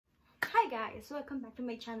guys, welcome back to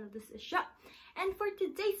my channel. This is Czah, and for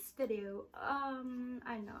today's video,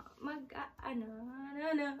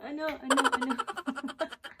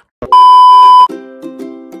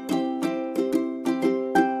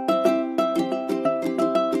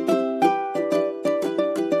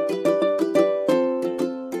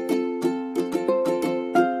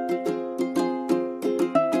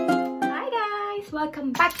 Hi guys,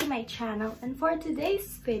 welcome back to my channel, and for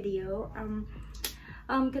today's video,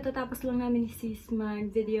 katatapos lang namin ni sis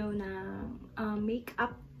mag-video na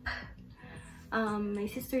makeup. My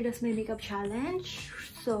sister does my makeup challenge.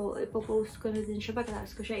 So, ipopost ko na din siya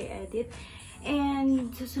pagkatapos ko siya i-edit.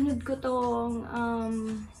 And, susunod ko tong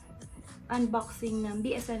unboxing ng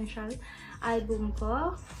Be Essential album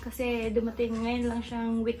ko. Kasi dumating, ngayon lang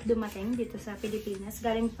siyang week dumating dito sa Pilipinas.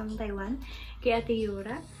 Galing pang Taiwan, kay Ate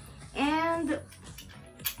Yura. And,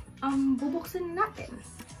 bubuksan natin.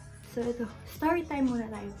 So, ito. Story time muna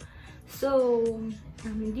tayo. So,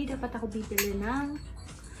 hindi dapat ako bibili ng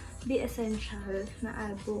Be Essential na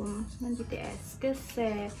album ng BTS.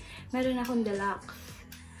 Kasi, meron akong deluxe.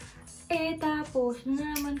 Eh, tapos,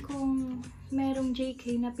 naman kung merong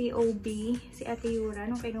JK na POB, si Ate Yura,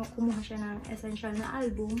 nung kumuha siya ng Essential na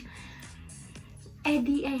album, eh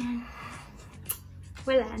di, ayan.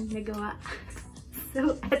 Wala, nagawa.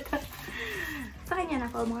 So, ito. Sa kanya na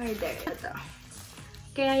ako umorder. Ito.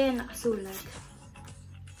 Kaya yan nakasulat.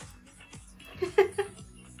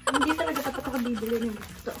 Hindi talaga dapat ako bibili ng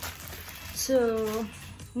gusto. So,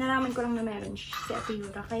 nalaman ko lang na meron si Ate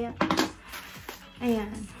Yura. Kaya,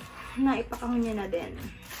 ayan. Naipakang niya na din.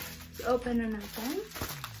 So, open na natin.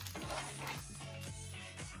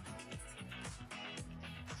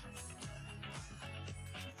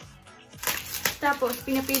 Tapos,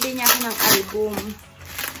 pinapili niya ako ng album.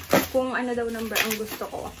 Kung ano daw number ang gusto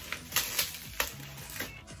ko.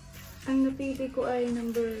 Ang napili ko ay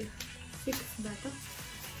number 6 ba ito?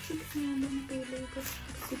 6 nga ba napili ko?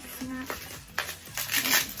 6 nga.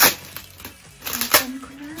 Open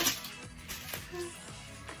ko na.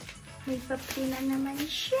 May papina naman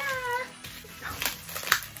siya.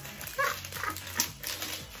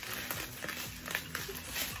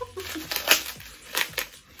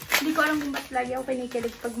 Hindi ko alam kung ba't lagi ako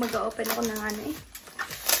kinikilig pag mag-open ako ng ano eh.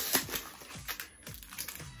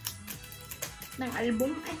 Ng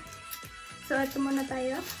album eh. So, ito muna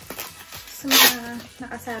tayo sa mga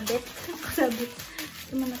nakasabit. Nakasabit.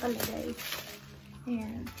 Sa mga nakalagay.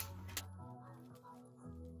 Ayan.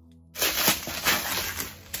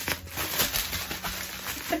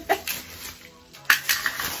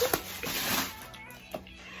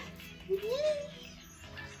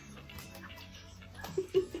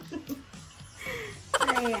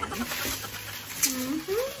 Ayan.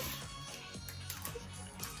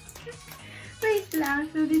 Wait lang.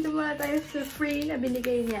 So, dito muna tayo sa free na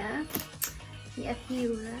binigay niya ni Ate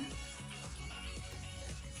Yura.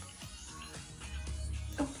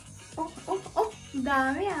 Oh!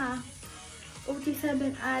 Dami ah.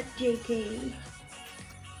 OT7 at JK.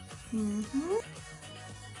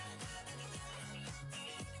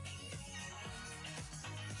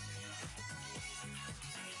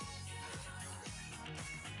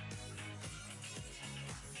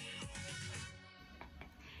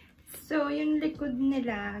 So, yung likod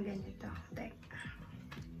nila, ganito. Teka.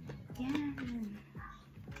 Yan.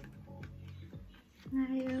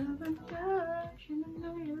 Now my gosh, I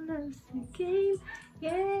know you love the game.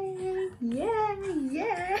 Yay!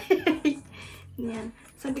 Yay! Yan.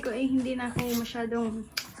 Sabi ko, hindi na ako masyadong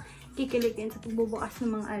kikiligin sa pagbubukas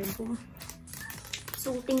ng mga album.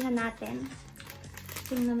 So, tingnan natin.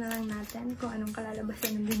 Tingnan na lang natin kung anong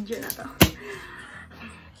kalalabasan ng video na to.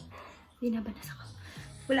 Binabanas ako.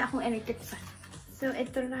 Wala akong electric fan. So,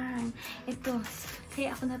 ito lang. Ito.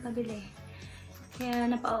 Kaya ako napabili. Kaya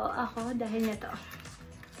napao ako dahil nito.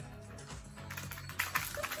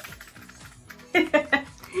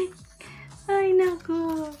 Ay,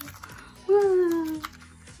 naku.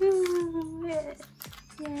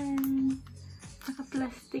 Yan.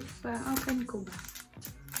 Naka-plastic pa. Open ko ba?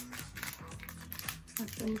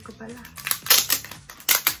 Open ko pala.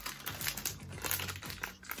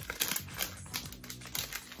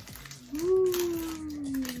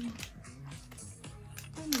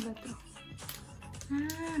 Ano ba to?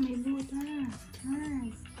 Ah, may butas.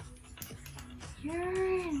 Yan.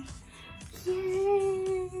 Yan.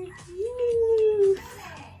 Yan.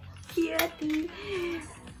 Cutie.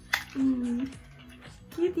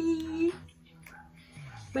 Cutie.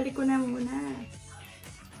 Balik ko na muna.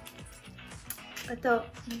 Ito,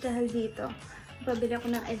 dahil dito, pabili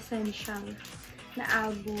ako ng Essential na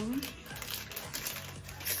album.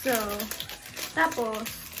 So, tapos,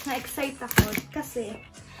 na-excite ako kasi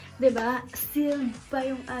Diba? Sealed pa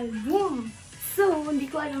yung album. So, hindi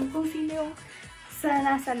ko alam kung sino yung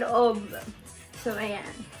nasa loob. So,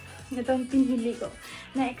 ayan. Ito ang pinili ko.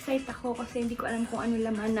 Na-excite ako kasi hindi ko alam kung ano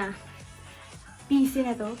laman na PC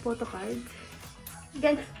na to. Photocards.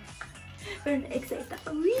 Ganun. Pero na-excite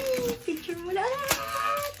ako. Wee! Picture mo na!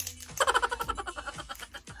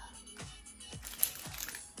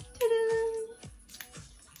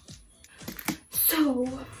 So,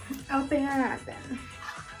 open na natin.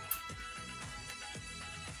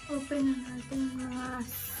 Open na natin yung mga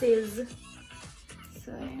sis.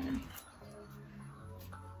 So, ayan.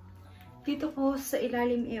 Dito ko sa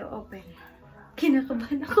ilalim i-open.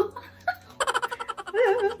 Kinakabahan ako.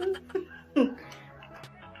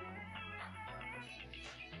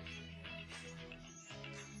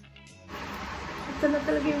 Ito na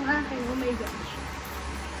talaga yung akin. Oh my gosh.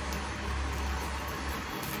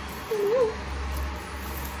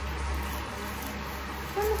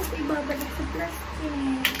 Paano ko ito ibabalik sa plastic?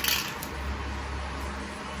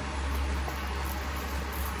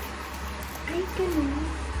 Ay, ganun.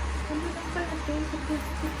 Ano lang pala ito? Sa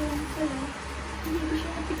plastic lang pala. Hindi ko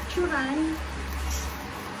siya napicturan.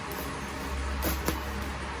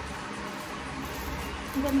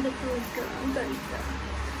 Ang ganda talaga. Ang ganda.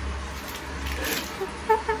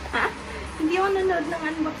 Hindi ako nanood ng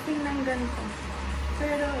unboxing ng ganito.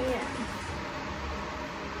 Pero, ayan.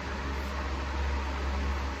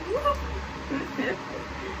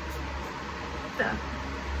 Ito.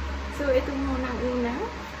 So, ito muna ang una.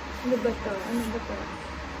 Ano ba to? Ano ba to?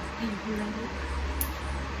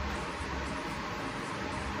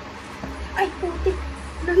 Ay, putik!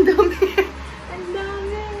 Ang dami! Ang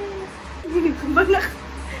dami!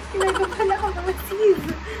 Pinagapan ako mga sis.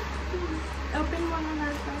 Open mo na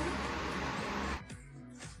natin.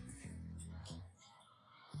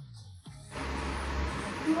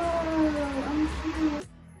 Wow! Ang cute!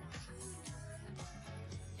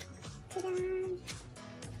 Tadaan!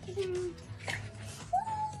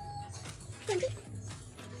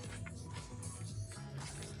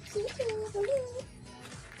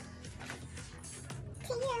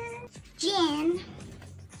 Tadaan! Jen!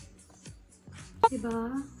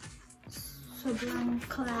 Diba? Sobrang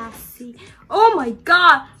classy. Oh my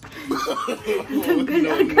God! Tanggal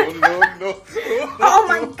agad. No. Oh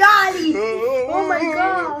my God! Oh my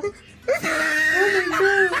God! Oh my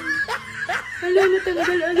God! Hala,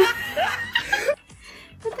 natanggal agad.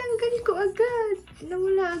 Natanggal ko agad.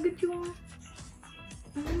 Nawala agad yung...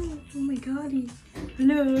 Oh my God!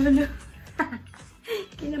 Hala.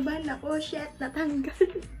 Kinabahan ako. Shit, natanggal.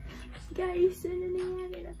 Guys, ano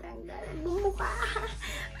nangyari? Natanggal. Bumukha.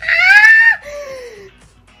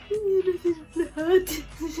 Lahat.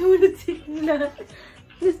 Sumunod sila.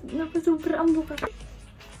 Napasubra ang buka.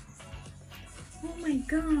 Oh my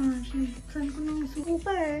gosh. Nabuksan ko ng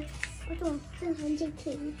super. Ito. JK.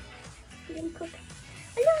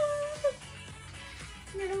 Hello!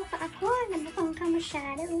 Naroka ako. Nabukang ka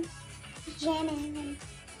masyado. Jen.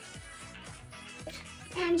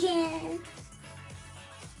 I'm Jen.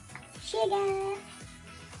 Sugar.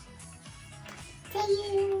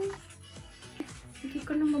 Kayo. Hindi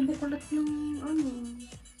ko na mabukulat ng ano.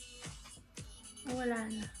 Oh, wala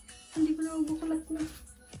na. Hindi ko na mabukulat na.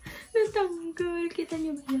 Natanggal. Kita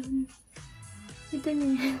niyo ba yan? Kita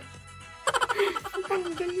niyo yan?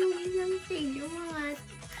 Natanggal yung isang page. Oh, mga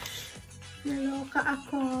naloka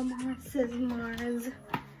ako. Mga sismars.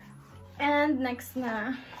 And next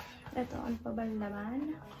na. Ito, ano pa ba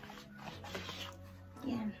laman?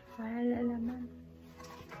 Yan. Wala laman.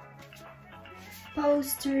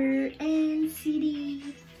 Poster and CD.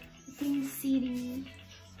 Ito yung CD.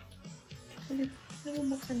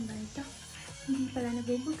 Nabubuksan ba ito? Hindi pala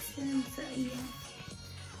nabubuksan. So, ayan.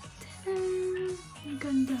 Ta-da! Ang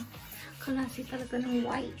ganda. Klase talaga ng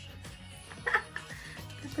white.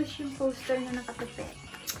 Tapos yung poster na nakatape.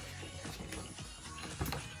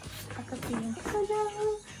 Nakatape yun. Ta-da!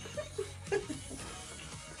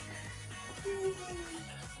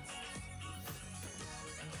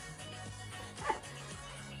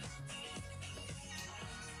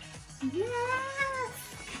 Yes!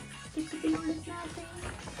 Ikutin ulit natin.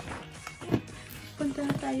 Punta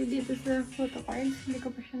na tayo dito sa photocards. Hindi ko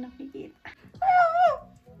pa siya nakikita.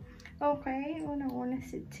 Okay, unang-una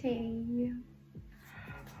si Tay.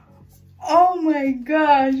 Oh my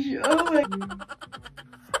gosh! Oh my...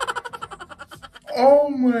 Oh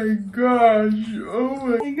my gosh! Oh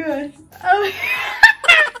my gosh! Oh my...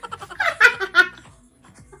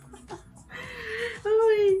 Oh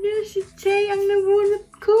my gosh! Si Tay ang nabunot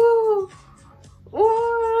ko! Wow!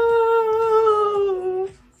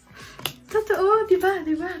 Totoo, diba?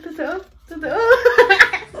 Diba? Totoo? Totoo?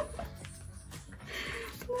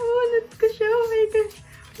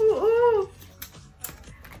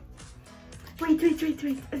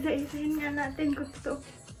 Wait. Isa-isahin nga natin kung ito.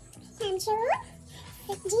 Sancho?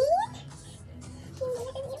 G?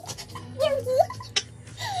 Yogi?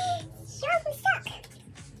 Sure, who's stuck?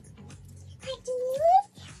 Martini?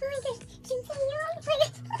 Oh my gosh, Chintayon?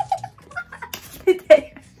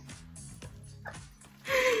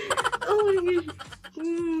 Oh my gosh.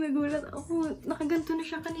 Nagulat ako. Nakaganto na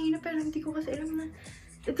siya kanina pero hindi ko kasi alam na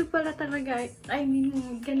ito pala talaga. I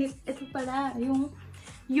mean, ganit. Ito pala. Yung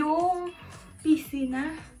PC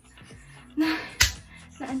na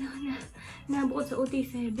bukod sa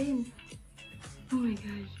OT7. Oh my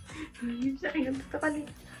gosh. Nakaganto to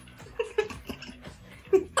kanina.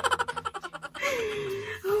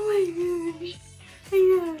 Oh my gosh.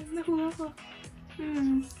 Ayan. Nakuha ko.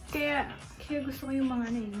 Kaya gusto ko yung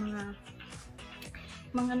mga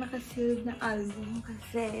nakasealed na album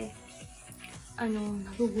kasi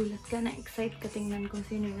nagugulat ka, na-excite ka tingnan kung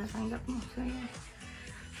sino yung natanggap mo. So, yan.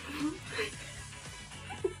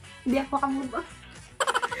 Hindi ako kamaba.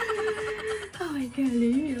 Oh my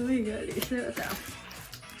golly. Oh my golly. So,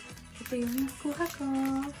 ito yung nakuha ko.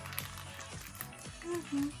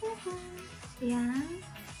 Ayan.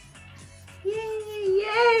 Yay!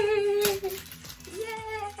 Yay! Yay!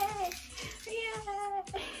 Yay!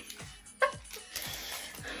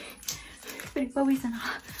 Pinagpawisan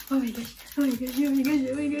ako. Oh my gosh. Oh my gosh. Oh my gosh.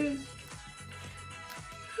 Oh my gosh.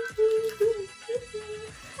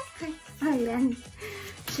 Ayan.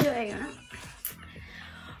 So, ayun.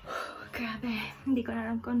 Grabe. Hindi ko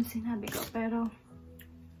na alam kung ano sinabi ko. Pero,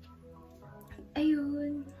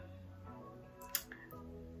 ayun.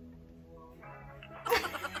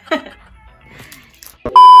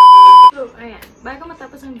 So, ayan. Bago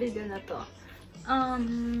matapos ang video na to,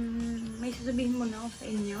 may sasabihin muna ako sa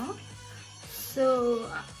inyo. So,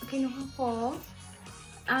 kinuha ko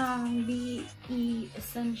ang BE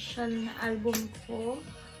Essential na album ko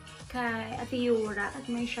kay Ate Yura at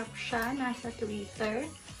may shop siya, nasa Twitter.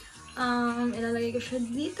 Ilalagay ko siya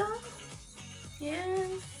dito.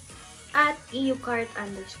 Yan. At EUCart_.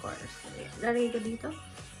 So, ilalagay ko dito.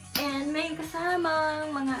 And may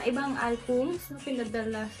kasamang mga ibang albums na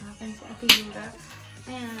pinadala sa akin sa Ate Yura.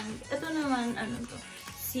 And ito naman,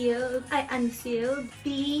 sealed, unsealed,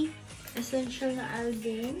 BE Essential na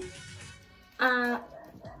album.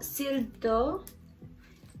 Sealed to.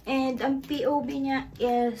 And ang POV niya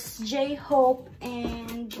is J-Hope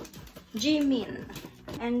and Jimin.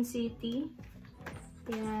 NCT.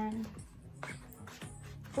 Yan.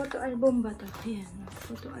 Photo album ba to? Yan.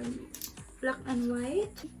 Photo album. Black and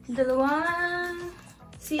white. Dalawang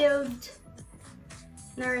sealed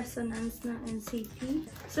na resonance na NCT.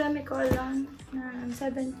 Semicolon na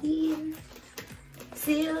 17.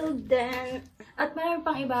 Sealed then. At mayroon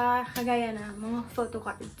pang iba kagaya na mga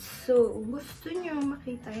photocards. So, gusto nyo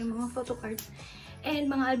makita yung mga photocards and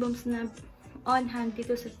mga albums na on hand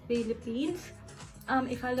dito sa Philippines.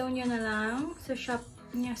 I-follow nyo na lang sa shop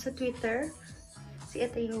niya sa Twitter, si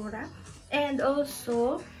Ate Yura. And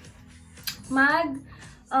also,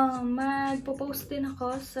 magpo-post din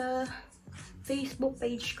ako sa Facebook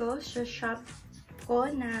page ko, sa shop ko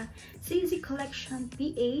na CZ Collection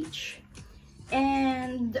PH.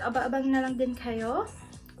 And aba-abang na lang din kayo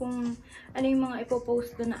kung ano yung mga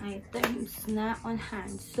ipopost ko na items na on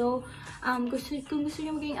hand. So, kung gusto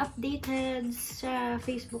nyo maging updated sa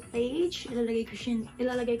Facebook page,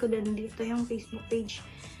 ilalagay ko din dito yung Facebook page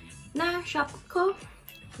na shop ko.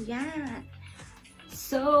 Yan.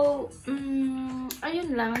 So,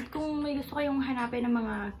 ayun lang. At kung may gusto kayong hanapin ng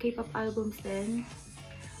mga K-pop albums din,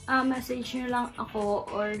 message nyo lang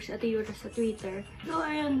ako or sa Ate Yura sa Twitter. So,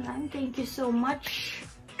 ayun lang. Thank you so much,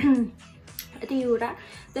 Ate Yura.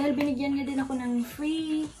 Dahil binigyan niya din ako ng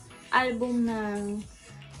free album ng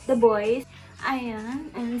The Boys.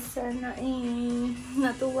 Ayan. And sana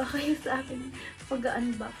natuwa kayo sa akin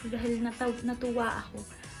pag-unbox dahil natuwa ako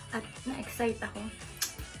at na-excite ako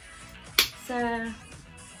sa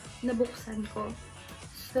nabuksan ko.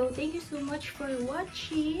 So, thank you so much for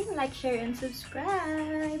watching. Like, share, and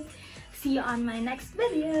subscribe. See you on my next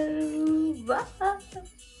video. Bye!